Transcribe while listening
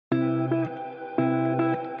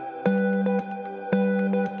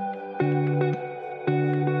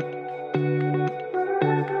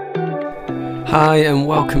Hi and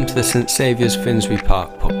welcome to the St Saviour's Finsbury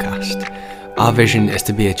Park podcast. Our vision is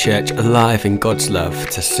to be a church alive in God's love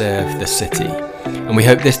to serve the city. And we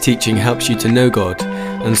hope this teaching helps you to know God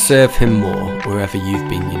and serve Him more wherever you've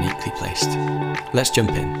been uniquely placed. Let's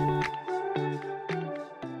jump in.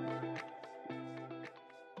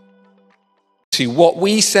 To what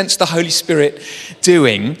we sense the Holy Spirit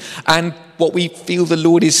doing and what we feel the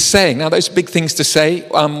Lord is saying. Now, those are big things to say,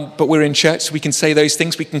 but we're in church, so we can say those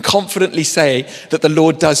things. We can confidently say that the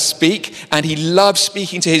Lord does speak, and He loves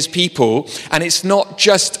speaking to His people. And it's not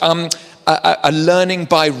just a learning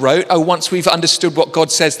by rote. Once we've understood what God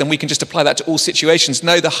says, then we can just apply that to all situations.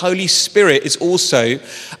 No, the Holy Spirit is also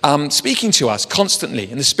speaking to us constantly.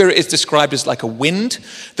 And the Spirit is described as like a wind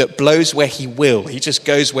that blows where He will. He just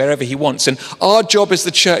goes wherever He wants. And our job as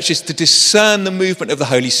the church is to discern the movement of the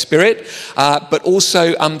Holy Spirit, but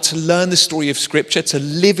also to learn the story of Scripture, to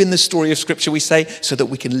live in the story of Scripture, we say, so that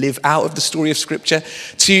we can live out of the story of Scripture,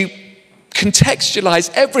 to contextualize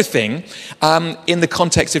everything in the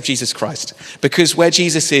context of Jesus Christ, because where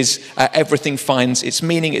Jesus is, everything finds its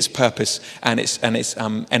meaning, its purpose, and its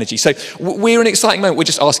energy. So we're in an exciting moment. We're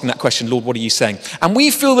just asking that question, Lord, what are you saying? And we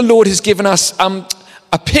feel the Lord has given us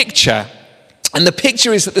a picture. And the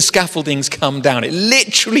picture is that the scaffolding's come down. It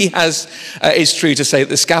literally is true to say that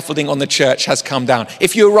the scaffolding on the church has come down.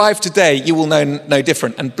 If you arrive today, you will know no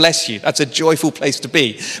different, and bless you. That's a joyful place to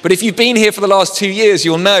be. But if you've been here for the last 2 years,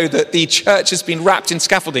 you'll know that the church has been wrapped in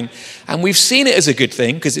scaffolding. And we've seen it as a good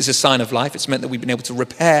thing because it's a sign of life. It's meant that we've been able to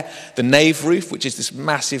repair the nave roof, which is this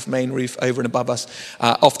massive main roof over and above us,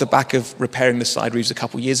 off the back of repairing the side roofs a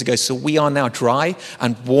couple of years ago. So we are now dry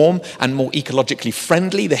and warm and more ecologically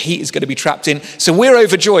friendly. The heat is going to be trapped in. So we're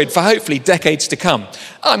overjoyed for hopefully decades to come.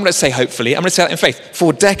 I'm going to say hopefully, I'm going to say that in faith.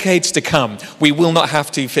 For decades to come, we will not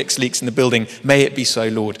have to fix leaks in the building. May it be so,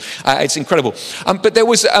 Lord. It's incredible. But there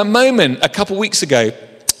was a moment a couple of weeks ago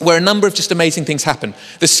where a number of just amazing things happened.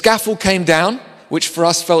 The scaffold came down, which for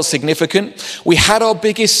us felt significant. We had our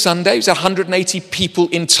biggest Sunday. It was 180 people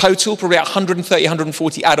in total, probably 130,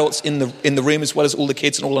 140 adults in the room, as well as all the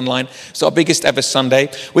kids and all online. So our biggest ever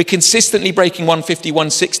Sunday. We're consistently breaking 150,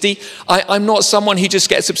 160. I'm not someone who just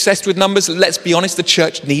gets obsessed with numbers. Let's be honest, the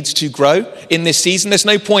church needs to grow in this season. There's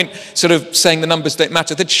no point sort of saying the numbers don't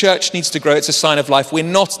matter. The church needs to grow. It's a sign of life. We're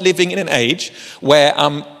not living in an age where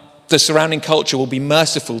the surrounding culture will be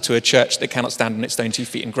merciful to a church that cannot stand on its own 2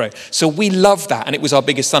 feet and grow. So we love that, and it was our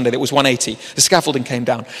biggest Sunday. That was 180. The scaffolding came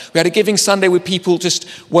down. We had a giving Sunday where people just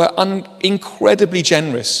were incredibly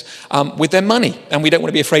generous with their money, and we don't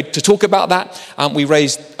want to be afraid to talk about that. We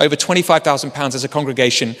raised over £25,000 as a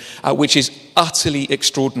congregation, which is utterly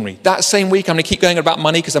extraordinary. That same week, I'm going to keep going about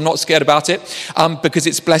money because I'm not scared about it, because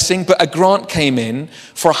it's blessing, but a grant came in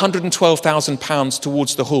for £112,000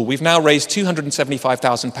 towards the hall. We've now raised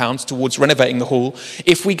 £275,000 towards renovating the hall.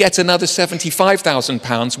 If we get another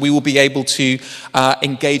 £75,000, we will be able to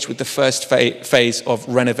engage with the first phase of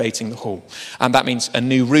renovating the hall. And that means a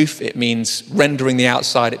new roof, it means rendering the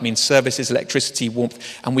outside, it means services, electricity,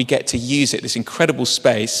 warmth, and we get to use it, this incredible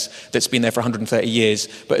space that's been there for 130 years,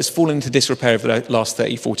 but has fallen into disrepair over the last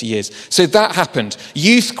 30, 40 years. So that happened.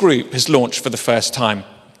 Youth group has launched for the first time.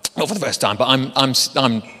 Not for the first time, but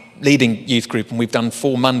I'm leading youth group, and we've done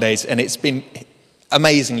 4 Mondays, and it's been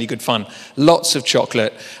amazingly good fun. Lots of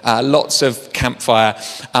chocolate, lots of campfire,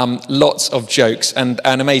 lots of jokes, and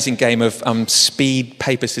an amazing game of speed,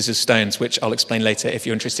 paper, scissors, stones, which I'll explain later if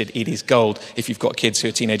you're interested. It is gold if you've got kids who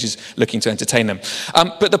are teenagers looking to entertain them.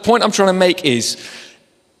 But the point I'm trying to make is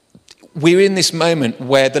we're in this moment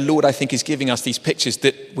where the Lord, I think, is giving us these pictures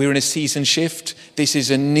that we're in a season shift. This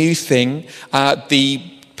is a new thing.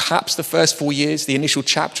 Perhaps the first 4 years, the initial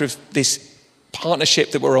chapter of this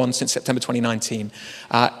partnership that we're on since September 2019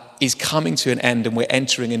 is coming to an end, and we're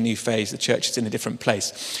entering a new phase. The church is in a different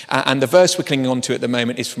place. And the verse we're clinging on to at the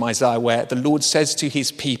moment is from Isaiah, where the Lord says to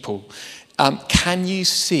His people, can you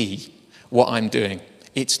see what I'm doing?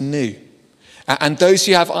 It's new. And those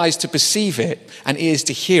who have eyes to perceive it and ears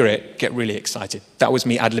to hear it get really excited. That was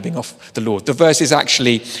me ad-libbing off the Lord. The verse is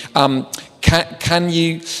actually, the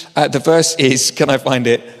verse is, can I find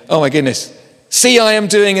it? Oh my goodness. See, I am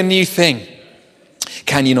doing a new thing.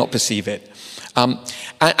 Can you not perceive it?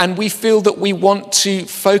 And we feel that we want to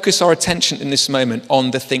focus our attention in this moment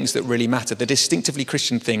on the things that really matter, the distinctively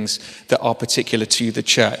Christian things that are particular to the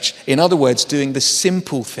church. In other words, doing the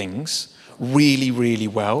simple things really, really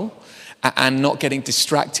well, and not getting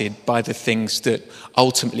distracted by the things that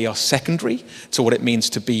ultimately are secondary to what it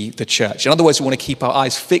means to be the church. In other words, we want to keep our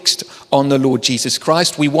eyes fixed on the Lord Jesus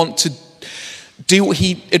Christ. We want to do what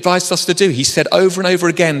He advised us to do. He said over and over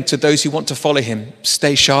again to those who want to follow Him,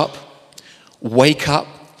 stay sharp, wake up,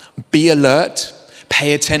 Be alert,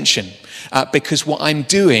 pay attention. Because what I'm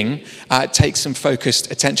doing takes some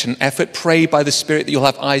focused attention and effort. Pray by the Spirit that you'll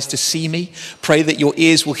have eyes to see me. Pray that your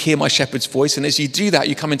ears will hear my shepherd's voice. And as you do that,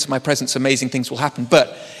 you come into my presence, amazing things will happen.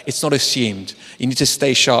 But it's not assumed. You need to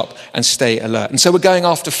stay sharp and stay alert. And so we're going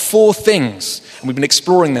after 4 things, and we've been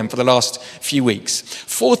exploring them for the last few weeks.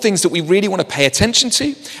 4 things that we really want to pay attention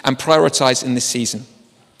to and prioritize in this season.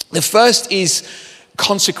 The first is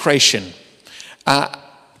consecration.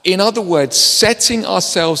 In other words, setting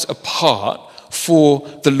ourselves apart for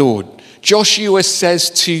the Lord. Joshua says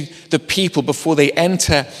to the people before they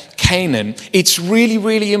enter Canaan, it's really,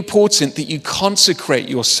 really important that you consecrate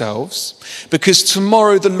yourselves because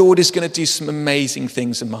tomorrow the Lord is going to do some amazing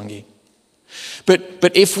things among you.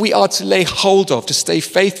 But if we are to lay hold of, to stay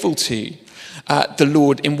faithful to the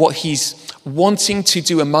Lord in what he's wanting to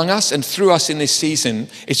do among us and through us in this season,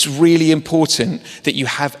 it's really important that you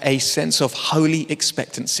have a sense of holy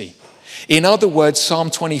expectancy. In other words, Psalm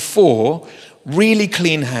 24, really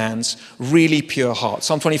clean hands, really pure heart.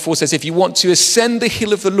 Psalm 24 says, if you want to ascend the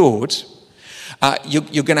hill of the Lord,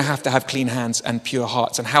 you're going to have clean hands and pure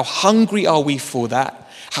hearts. And how hungry are we for that?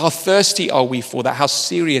 How thirsty are we for that? How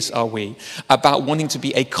serious are we about wanting to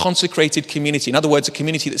be a consecrated community? In other words, a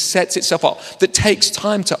community that sets itself up, that takes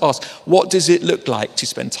time to ask, what does it look like to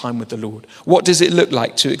spend time with the Lord? What does it look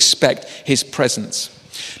like to expect his presence?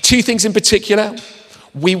 2 things in particular.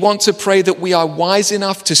 We want to pray that we are wise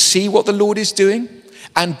enough to see what the Lord is doing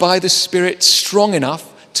and by the Spirit strong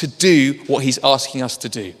enough to do what he's asking us to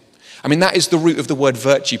do. I mean, that is the root of the word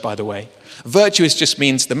virtue, by the way. Virtuous just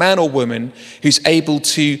means the man or woman who's able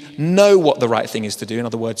to know what the right thing is to do, in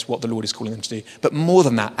other words, what the Lord is calling them to do, but more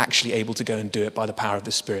than that, actually able to go and do it by the power of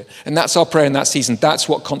the Spirit. And that's our prayer in that season. That's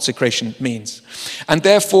what consecration means. And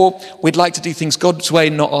therefore, we'd like to do things God's way,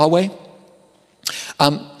 not our way.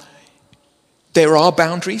 There are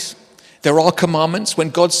boundaries. There are commandments. When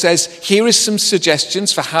God says, here is some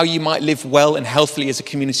suggestions for how you might live well and healthily as a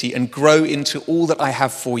community and grow into all that I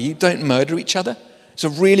have for you, don't murder each other. It's a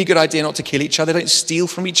really good idea not to kill each other. Don't steal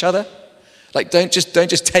from each other. Like, don't just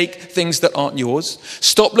take things that aren't yours.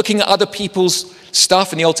 Stop looking at other people's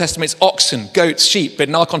stuff. In the Old Testament, it's oxen, goats, sheep. But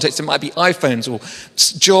in our context, it might be iPhones or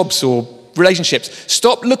jobs or relationships.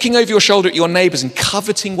 Stop looking over your shoulder at your neighbors and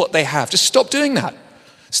coveting what they have. Just stop doing that.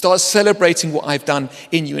 Start celebrating what I've done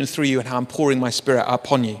in you and through you and how I'm pouring my Spirit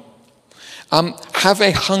upon you. Have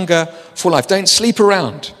a hunger for life. Don't sleep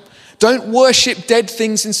around. Don't worship dead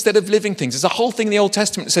things instead of living things. There's a whole thing in the Old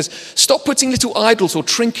Testament that says, stop putting little idols or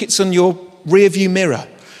trinkets on your rearview mirror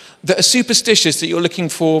that are superstitious that you're looking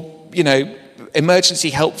for, emergency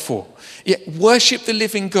help for. Yeah, worship the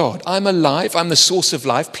living God. I'm alive. I'm the source of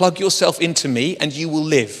life. Plug yourself into me and you will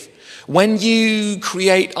live. When you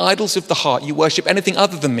create idols of the heart, you worship anything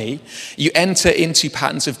other than me, you enter into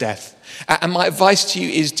patterns of death. And my advice to you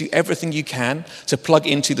is do everything you can to plug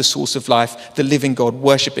into the source of life, the living God,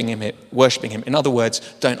 worshiping him. In other words,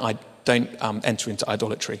 don't enter into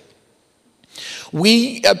idolatry.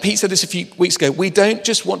 Pete said this a few weeks ago, we don't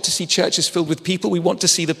just want to see churches filled with people, we want to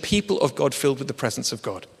see the people of God filled with the presence of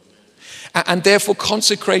God. And therefore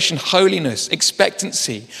consecration, holiness,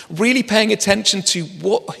 expectancy, really paying attention to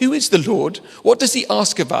who is the Lord, what does he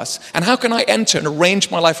ask of us, and how can I enter and arrange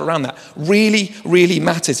my life around that really, really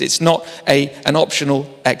matters. It's not an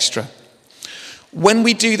optional extra. When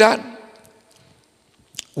we do that,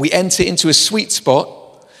 we enter into a sweet spot.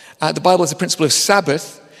 The Bible has a principle of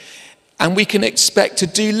Sabbath, and we can expect to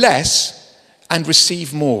do less and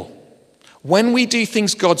receive more. When we do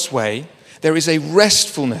things God's way, there is a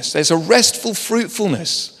restfulness, there's a restful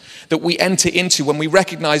fruitfulness that we enter into when we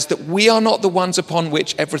recognize that we are not the ones upon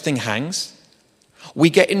which everything hangs. We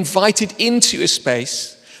get invited into a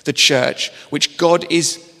space, the church, which God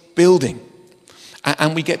is building.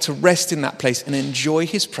 And we get to rest in that place and enjoy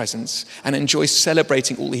his presence and enjoy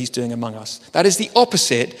celebrating all that he's doing among us. That is the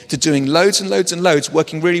opposite to doing loads and loads and loads,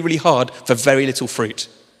 working really, really hard for very little fruit.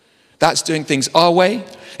 That's doing things our way.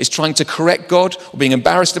 It's trying to correct God or being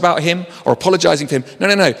embarrassed about him or apologizing for him.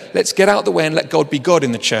 No. Let's get out of the way and let God be God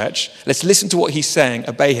in the church. Let's listen to what he's saying,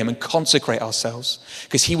 obey him, and consecrate ourselves.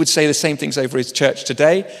 Because he would say the same things over his church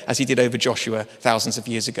today as he did over Joshua thousands of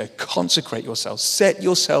years ago. Consecrate yourselves. Set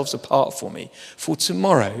yourselves apart for me. For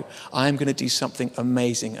tomorrow, I am going to do something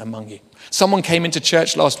amazing among you. Someone came into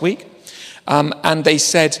church last week and they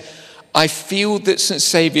said, I feel that St.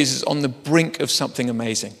 Saviour's is on the brink of something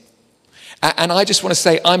amazing. And I just want to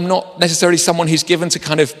say, I'm not necessarily someone who's given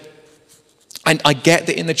to and I get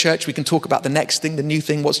that in the church we can talk about the next thing, the new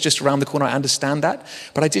thing, what's just around the corner. I understand that.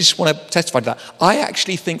 But I just want to testify to that. I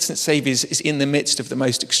actually think St. Saviour's is in the midst of the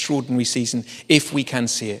most extraordinary season, if we can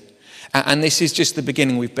see it. And this is just the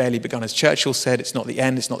beginning. We've barely begun. As Churchill said, it's not the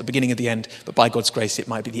end, it's not the beginning of the end, but by God's grace, it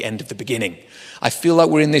might be the end of the beginning. I feel like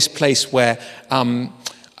we're in this place where we're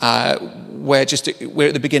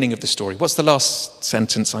at the beginning of the story. What's the last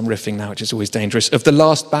sentence? I'm riffing now, which is always dangerous. Of the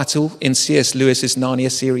last battle in C.S. Lewis's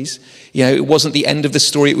Narnia series, it wasn't the end of the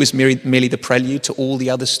story. It was merely the prelude to all the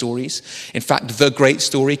other stories. In fact, the great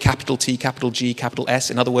story, capital T, capital G, capital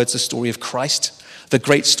S, in other words, the story of Christ, the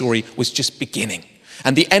great story was just beginning.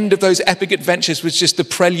 And the end of those epic adventures was just the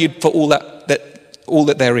prelude for all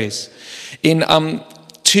that there is. In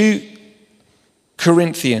 2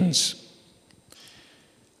 Corinthians,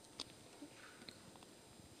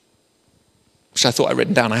 which I thought I'd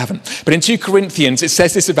written down, I haven't. But in 2 Corinthians, it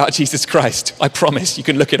says this about Jesus Christ. I promise, you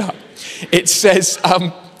can look it up. It says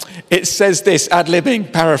this,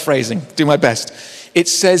 ad-libbing, paraphrasing, do my best. It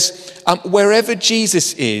says, wherever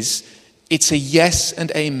Jesus is, it's a yes and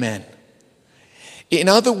amen. In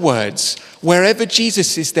other words, wherever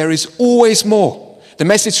Jesus is, there is always more. The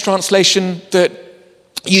Message translation that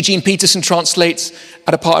Eugene Peterson translates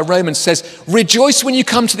at a part of Romans says, rejoice when you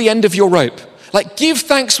come to the end of your rope. Like, give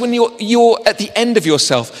thanks when you're at the end of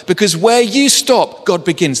yourself, because where you stop, God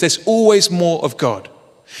begins. There's always more of God.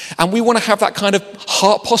 And we want to have that kind of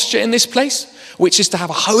heart posture in this place, which is to have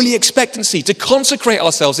a holy expectancy, to consecrate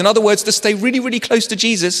ourselves. In other words, to stay really, really close to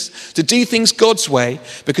Jesus, to do things God's way,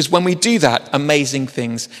 because when we do that, amazing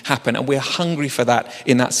things happen, and we're hungry for that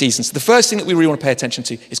in that season. So the first thing that we really want to pay attention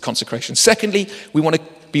to is consecration. Secondly, we want to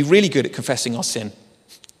be really good at confessing our sin.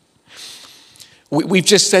 We've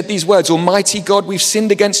just said these words, Almighty God, we've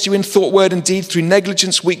sinned against you in thought, word, and deed through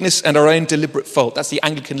negligence, weakness, and our own deliberate fault. That's the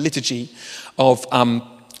Anglican liturgy of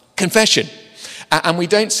confession. And we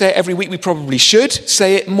don't say it every week. We probably should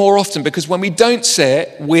say it more often, because when we don't say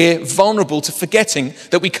it, we're vulnerable to forgetting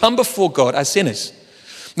that we come before God as sinners.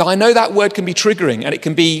 Now, I know that word can be triggering, and it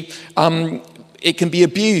can be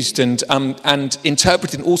abused and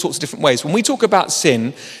interpreted in all sorts of different ways. When we talk about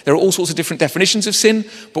sin, there are all sorts of different definitions of sin,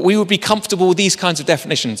 but we would be comfortable with these kinds of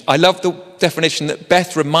definitions. I love the definition that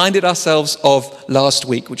Beth reminded ourselves of last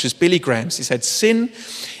week, which was Billy Graham's. He said, sin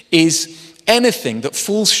is anything that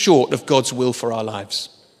falls short of God's will for our lives.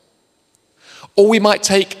 Or we might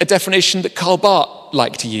take a definition that Karl Barth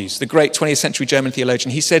liked to use, the great 20th century German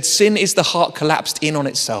theologian. He said, sin is the heart collapsed in on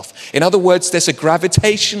itself. In other words, there's a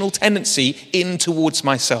gravitational tendency in towards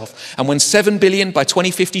myself. And when 7 billion, by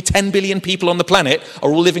 2050, 10 billion people on the planet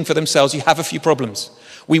are all living for themselves, you have a few problems.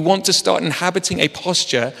 We want to start inhabiting a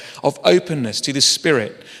posture of openness to the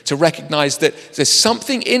Spirit, to recognize that there's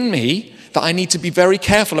something in me that I need to be very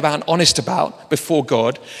careful about and honest about before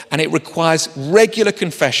God, and it requires regular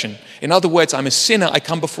confession. In other words, I'm a sinner, I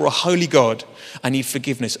come before a holy God, I need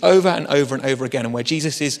forgiveness over and over and over again, and where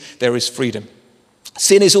Jesus is, there is freedom.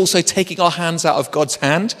 Sin is also taking our hands out of God's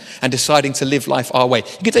hand and deciding to live life our way.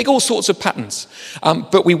 You can take all sorts of patterns,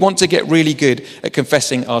 but we want to get really good at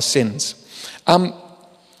confessing our sins.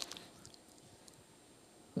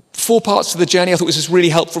 4 parts of the journey. I thought this was really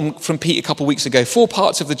helpful from Pete a couple of weeks ago. 4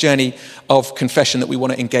 parts of the journey of confession that we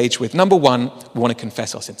want to engage with. Number 1, we want to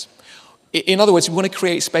confess our sins. In other words, we want to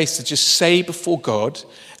create space to just say before God,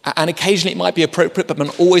 and occasionally it might be appropriate, but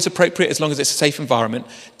not always appropriate as long as it's a safe environment,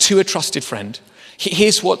 to a trusted friend.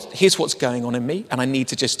 Here's what's going on in me, and I need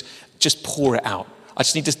to just pour it out. I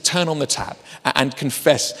just need to turn on the tap and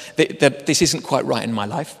confess that this isn't quite right in my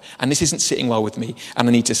life, and this isn't sitting well with me, and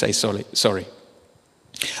I need to say sorry.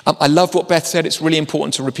 I love what Beth said. It's really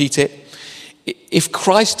important to repeat it. If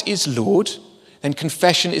Christ is Lord, then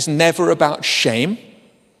confession is never about shame.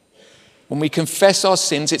 When we confess our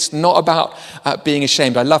sins, it's not about being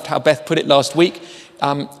ashamed. I loved how Beth put it last week.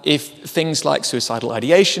 If things like suicidal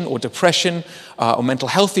ideation or depression or mental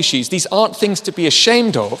health issues, these aren't things to be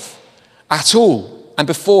ashamed of at all. And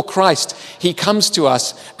before Christ, he comes to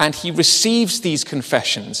us and he receives these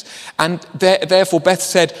confessions. And therefore, Beth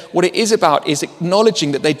said, what it is about is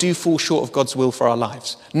acknowledging that they do fall short of God's will for our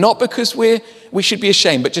lives. Not because we should be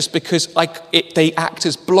ashamed, but just because they act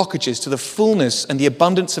as blockages to the fullness and the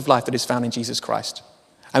abundance of life that is found in Jesus Christ.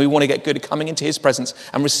 And we want to get good at coming into his presence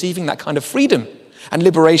and receiving that kind of freedom and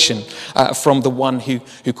liberation from the one who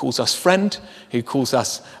calls us friend, who calls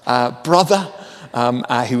us brother,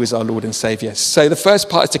 who is our Lord and Savior. So the first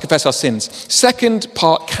part is to confess our sins. Second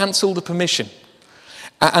part, cancel the permission.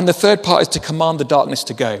 And the third part is to command the darkness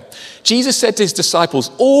to go. Jesus said to his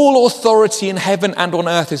disciples, all authority in heaven and on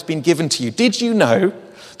earth has been given to you. Did you know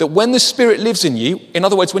that when the Spirit lives in you, in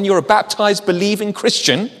other words, when you're a baptized, believing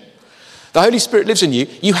Christian, the Holy Spirit lives in you,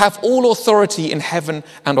 you have all authority in heaven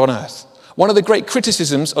and on earth. One of the great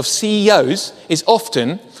criticisms of CEOs is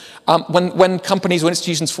often when companies or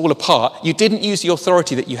institutions fall apart, you didn't use the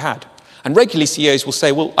authority that you had. And regularly CEOs will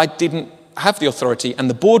say, well, I didn't have the authority. And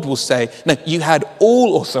the board will say, no, you had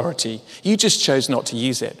all authority. You just chose not to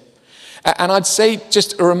use it. And I'd say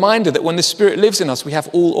just a reminder that when the Spirit lives in us, we have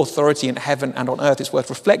all authority in heaven and on earth. It's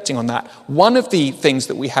worth reflecting on that. One of the things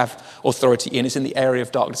that we have authority in is in the area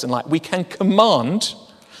of darkness and light. We can command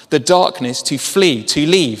the darkness to flee, to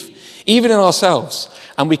leave, even in ourselves.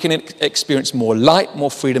 And we can experience more light,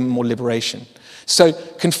 more freedom, more liberation. So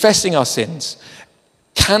confessing our sins,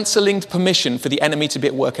 cancelling permission for the enemy to be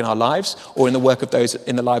at work in our lives or in the work of those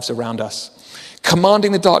in the lives around us,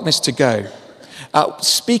 commanding the darkness to go,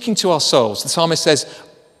 speaking to our souls. The psalmist says,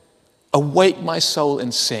 awake my soul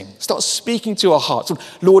and sing. Start speaking to our hearts.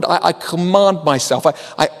 Lord, I command myself.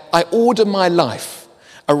 I order my life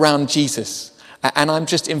around Jesus. And I'm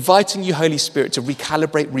just inviting you, Holy Spirit, to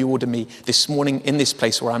recalibrate, reorder me this morning in this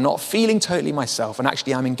place where I'm not feeling totally myself. And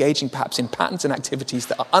actually I'm engaging perhaps in patterns and activities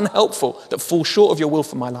that are unhelpful, that fall short of your will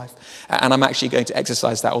for my life. And I'm actually going to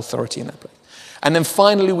exercise that authority in that place. And then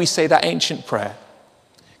finally we say that ancient prayer.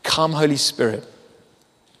 Come, Holy Spirit.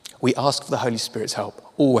 We ask for the Holy Spirit's help,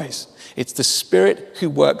 always. It's the Spirit who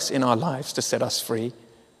works in our lives to set us free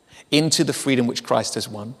into the freedom which Christ has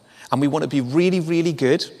won. And we want to be really, really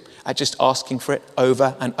good at just asking for it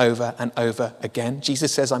over and over and over again.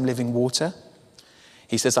 Jesus says, I'm living water.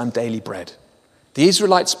 He says, I'm daily bread. The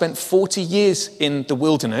Israelites spent 40 years in the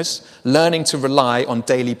wilderness learning to rely on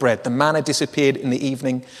daily bread. The manna disappeared in the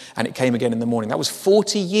evening and it came again in the morning. That was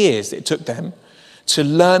 40 years that it took them to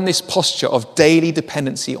learn this posture of daily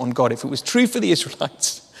dependency on God. If it was true for the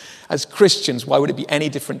Israelites, as Christians, why would it be any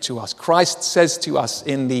different to us? Christ says to us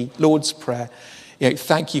in the Lord's Prayer,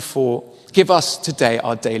 thank you for, give us today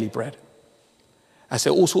our daily bread. I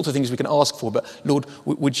say all sorts of things we can ask for, but Lord,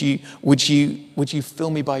 would you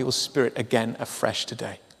fill me by your Spirit again afresh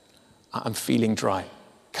today? I'm feeling dry.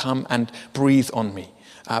 Come and breathe on me.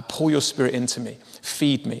 Pour your Spirit into me.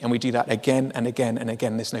 Feed me. And we do that again and again and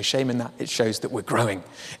again. There's no shame in that. It shows that we're growing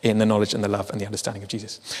in the knowledge and the love and the understanding of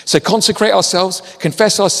Jesus. So consecrate ourselves,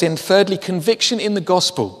 confess our sin. Thirdly, conviction in the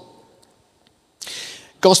gospel.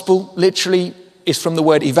 Gospel literally is from the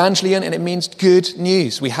word evangelion, and it means good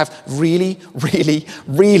news. We have really, really,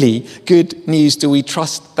 really good news. Do we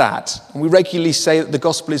trust that? And we regularly say that the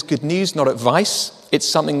gospel is good news, not advice. It's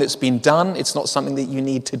something that's been done. It's not something that you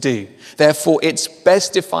need to do. Therefore, it's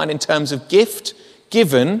best defined in terms of gift,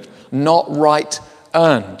 given, not right,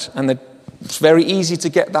 earned. And it's very easy to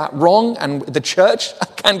get that wrong, and the church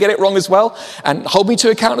can get it wrong as well, and hold me to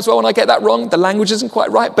account as well when I get that wrong. The language isn't quite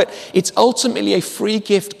right, but it's ultimately a free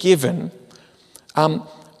gift given,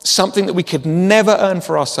 something that we could never earn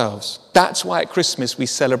for ourselves. That's why at Christmas we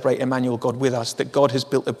celebrate Emmanuel, God with us, that God has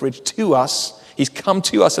built a bridge to us. He's come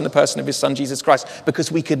to us in the person of his Son, Jesus Christ,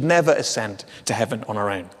 because we could never ascend to heaven on our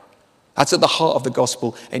own. That's at the heart of the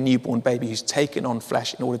gospel, a newborn baby who's taken on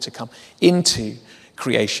flesh in order to come into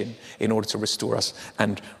creation, in order to restore us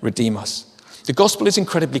and redeem us. The gospel is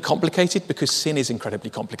incredibly complicated because sin is incredibly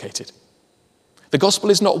complicated. The gospel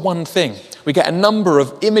is not one thing. We get a number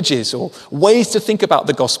of images or ways to think about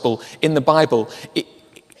the gospel in the Bible. It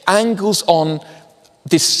angles on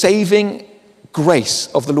this saving grace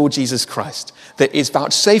of the Lord Jesus Christ that is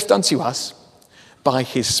vouchsafed unto us by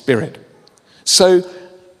his Spirit. So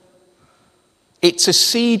it's a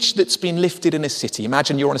siege that's been lifted in a city.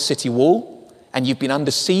 Imagine you're on a city wall and you've been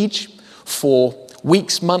under siege for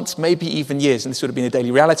weeks, months, maybe even years. And this would have been a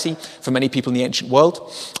daily reality for many people in the ancient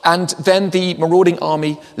world. And then the marauding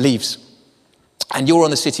army leaves. And you're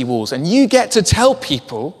on the city walls. And you get to tell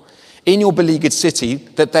people in your beleaguered city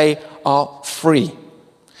that they are free.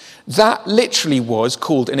 That literally was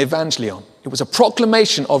called an evangelion. It was a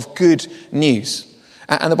proclamation of good news.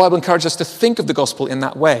 And the Bible encourages us to think of the gospel in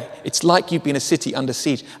that way. It's like you've been a city under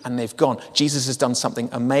siege and they've gone. Jesus has done something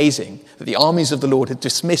amazing, that the armies of the Lord have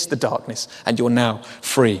dismissed the darkness and you're now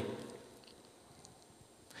free.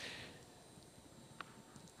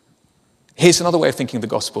 Here's another way of thinking of the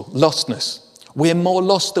gospel: lostness. We're more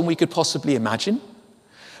lost than we could possibly imagine,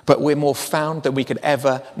 but we're more found than we could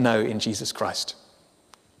ever know in Jesus Christ.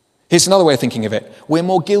 Here's another way of thinking of it: we're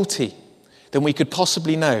more guilty than we could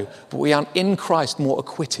possibly know, but we are in Christ more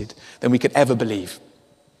acquitted than we could ever believe.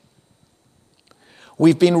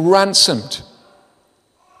 We've been ransomed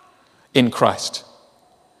in Christ,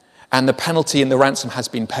 and the penalty in the ransom has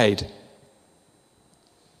been paid.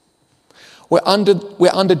 We're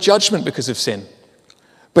under judgment because of sin,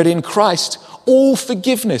 but in Christ, all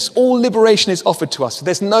forgiveness, all liberation is offered to us.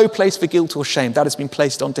 There's no place for guilt or shame. That has been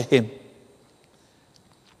placed onto him.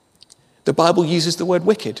 The Bible uses the word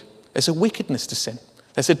wicked. There's a wickedness to sin.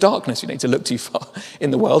 There's a darkness. You don't need to look too far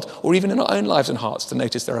in the world or even in our own lives and hearts to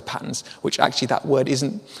notice there are patterns which actually that word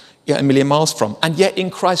isn't a million miles from. And yet in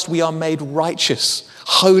Christ we are made righteous,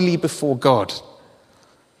 holy before God.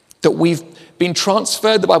 That we've been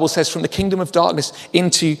transferred, the Bible says, from the kingdom of darkness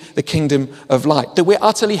into the kingdom of light. That we're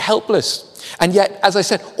utterly helpless. And yet, as I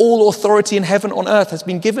said, all authority in heaven on earth has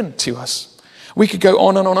been given to us. We could go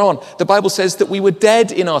on and on and on. The Bible says that we were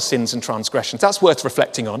dead in our sins and transgressions. That's worth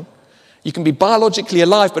reflecting on. You can be biologically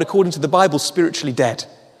alive, but according to the Bible, spiritually dead.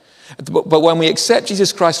 But when we accept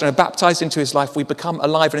Jesus Christ and are baptized into his life, we become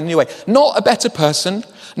alive in a new way. Not a better person,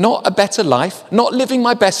 not a better life, not living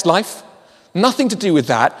my best life. Nothing to do with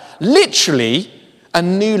that. Literally a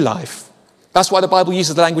new life. That's why the Bible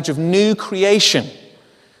uses the language of new creation.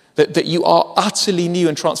 That you are utterly new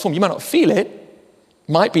and transformed. You might not feel it.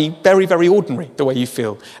 Might be very, very ordinary the way you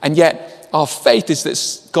feel. And yet our faith is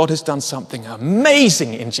that God has done something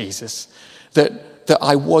amazing in Jesus. That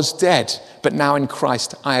I was dead, but now in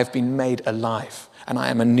Christ I have been made alive. And I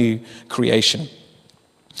am a new creation.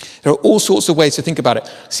 There are all sorts of ways to think about it.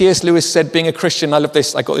 C.S. Lewis said, being a Christian, I love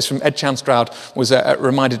this, I got this from Ed Chan-Stroud,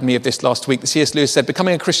 reminded me of this last week. C.S. Lewis said,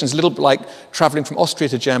 becoming a Christian is a little bit like traveling from Austria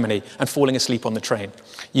to Germany and falling asleep on the train.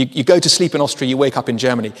 You go to sleep in Austria, you wake up in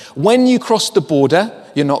Germany. When you cross the border,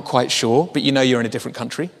 you're not quite sure, but you know you're in a different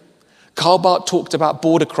country. Karl Barth talked about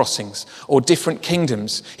border crossings or different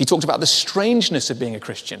kingdoms. He talked about the strangeness of being a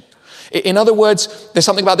Christian. In other words, there's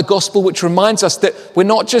something about the gospel which reminds us that we're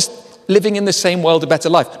not just living in the same world, a better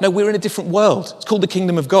life. No, we're in a different world. It's called the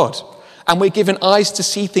kingdom of God. And we're given eyes to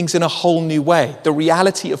see things in a whole new way. The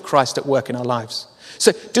reality of Christ at work in our lives.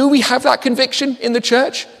 So do we have that conviction in the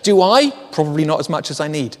church? Do I? Probably not as much as I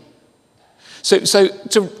need. So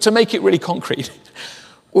to make it really concrete,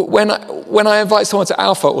 when I invite someone to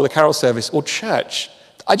Alpha or the Carol service or church,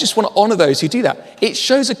 I just want to honor those who do that. It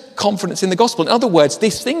shows a confidence in the gospel. In other words,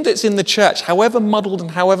 this thing that's in the church, however muddled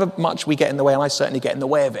and however much we get in the way, and I certainly get in the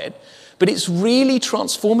way of it, but it's really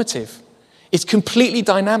transformative. It's completely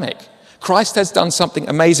dynamic. Christ has done something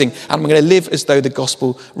amazing, and I'm going to live as though the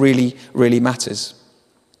gospel really, really matters.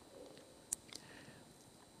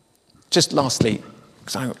 Just lastly,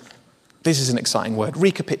 this is an exciting word,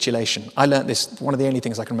 recapitulation. I learned this, one of the only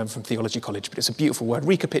things I can remember from theology college, but it's a beautiful word,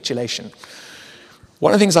 recapitulation.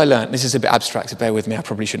 One of the things I learned, this is a bit abstract, so bear with me, I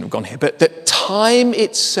probably shouldn't have gone here, but that time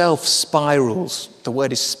itself spirals, the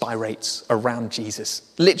word is spirates, around Jesus.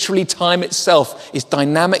 Literally, time itself is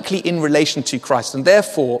dynamically in relation to Christ. And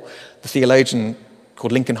therefore, the theologian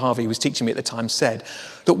called Lincoln Harvey, who was teaching me at the time, said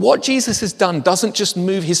that what Jesus has done doesn't just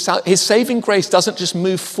move, his saving grace doesn't just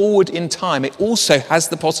move forward in time, it also has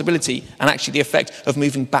the possibility and actually the effect of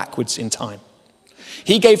moving backwards in time.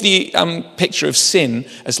 He gave the picture of sin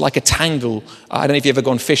as like a tangle. I don't know if you've ever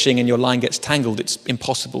gone fishing and your line gets tangled. It's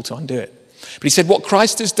impossible to undo it. But he said what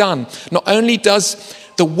Christ has done, not only does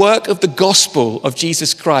the work of the gospel of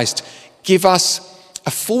Jesus Christ give us a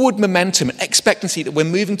forward momentum, an expectancy that we're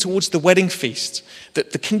moving towards the wedding feast,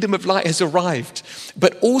 that the kingdom of light has arrived,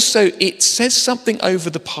 but also it says something over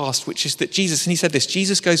the past, which is that Jesus, and he said this,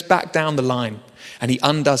 Jesus goes back down the line and he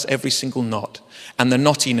undoes every single knot. And the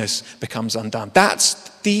knottiness becomes undone. That's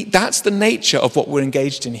the nature of what we're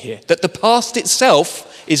engaged in here. That the past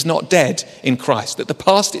itself is not dead in Christ. That the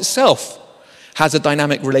past itself has a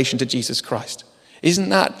dynamic relation to Jesus Christ. Isn't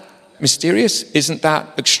that mysterious? Isn't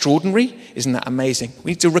that extraordinary? Isn't that amazing?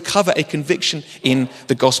 We need to recover a conviction in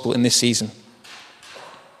the gospel in this season.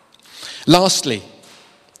 Lastly,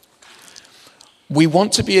 we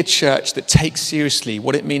want to be a church that takes seriously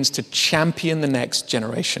what it means to champion the next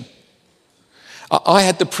generation. I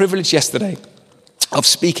had the privilege yesterday of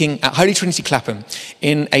speaking at Holy Trinity Clapham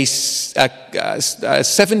in a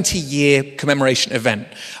 70-year commemoration event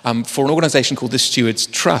for an organisation called the Stewards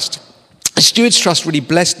Trust. The Stewards Trust really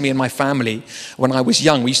blessed me and my family when I was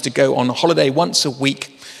young. We used to go on a holiday once a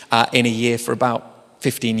week in a year for about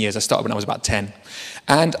 15 years. I started when I was about 10.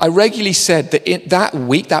 And I regularly said that that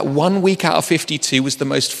 1 week out of 52 was the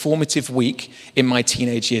most formative week in my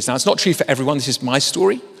teenage years. Now, it's not true for everyone. This is my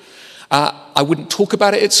story. I wouldn't talk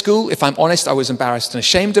about it at school. If I'm honest, I was embarrassed and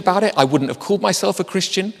ashamed about it. I wouldn't have called myself a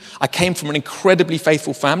Christian. I came from an incredibly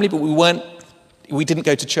faithful family, but we didn't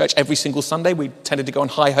go to church every single Sunday. We tended to go on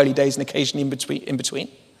high holy days and occasionally in between.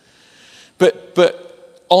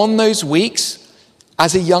 But on those weeks,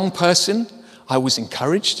 as a young person, I was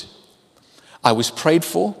encouraged. I was prayed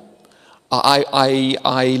for.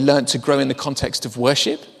 I learned to grow in the context of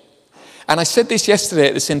worship. And I said this yesterday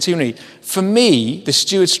at the Centenary. For me, the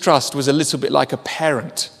Stewards Trust was a little bit like a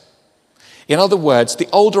parent. In other words, the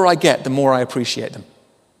older I get, the more I appreciate them.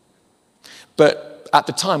 But at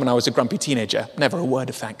the time when I was a grumpy teenager, never a word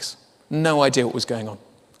of thanks. No idea what was going on.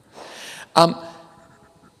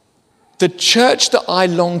 The church that I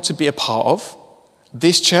long to be a part of,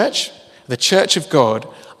 this church, the Church of God,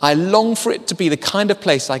 I long for it to be the kind of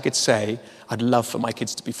place I could say, I'd love for my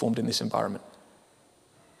kids to be formed in this environment.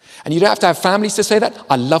 And you don't have to have families to say that.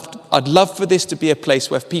 I'd love for this to be a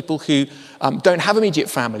place where people who don't have immediate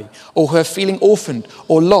family, or who are feeling orphaned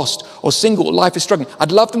or lost or single or life is struggling,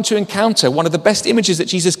 I'd love them to encounter one of the best images that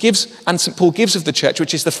Jesus gives and St. Paul gives of the church,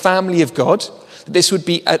 which is the family of God. This would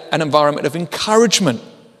be an environment of encouragement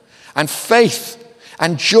and faith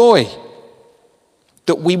and joy,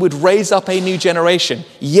 that we would raise up a new generation.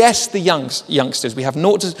 Yes, the youngsters. We have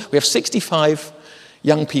 65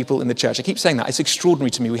 young people in the church. I keep saying that. It's extraordinary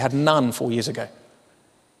to me. We had none 4 years ago.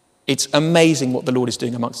 It's amazing what the Lord is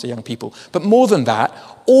doing amongst the young people. But more than that,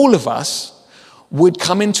 all of us would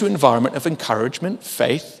come into an environment of encouragement,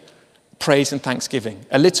 faith, praise and thanksgiving.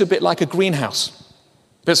 A little bit like a greenhouse.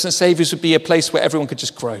 But St. Saviour's would be a place where everyone could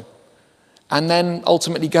just grow. And then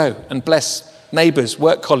ultimately go and bless neighbours,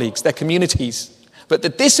 work colleagues, their communities. But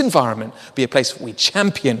that this environment be a place where we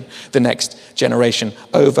champion the next generation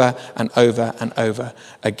over and over and over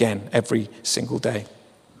again, every single day.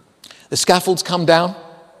 The scaffolds come down.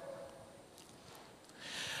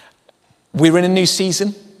 We're in a new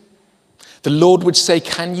season. The Lord would say,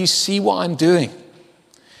 can you see what I'm doing?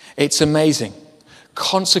 It's amazing.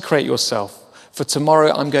 Consecrate yourself, for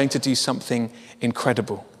tomorrow I'm going to do something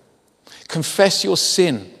incredible. Confess your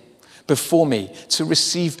sin before me to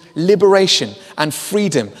receive liberation and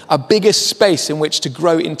freedom, a bigger space in which to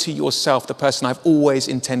grow into yourself, the person I've always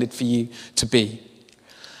intended for you to be.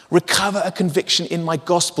 Recover a conviction in my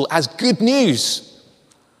gospel as good news,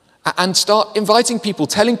 and start inviting people,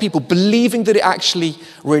 telling people, believing that it actually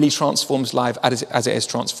really transforms life as it has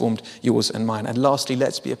transformed yours and mine. And lastly,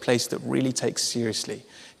 let's be a place that really takes seriously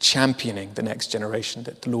championing the next generation,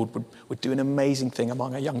 that the Lord would do an amazing thing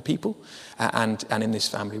among our young people and in this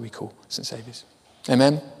family we call St. Saviour's.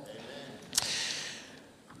 Amen? Amen.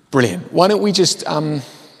 Brilliant. Why don't we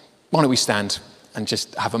stand and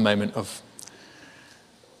just have a moment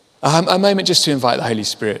just to invite the Holy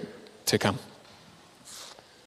Spirit to come.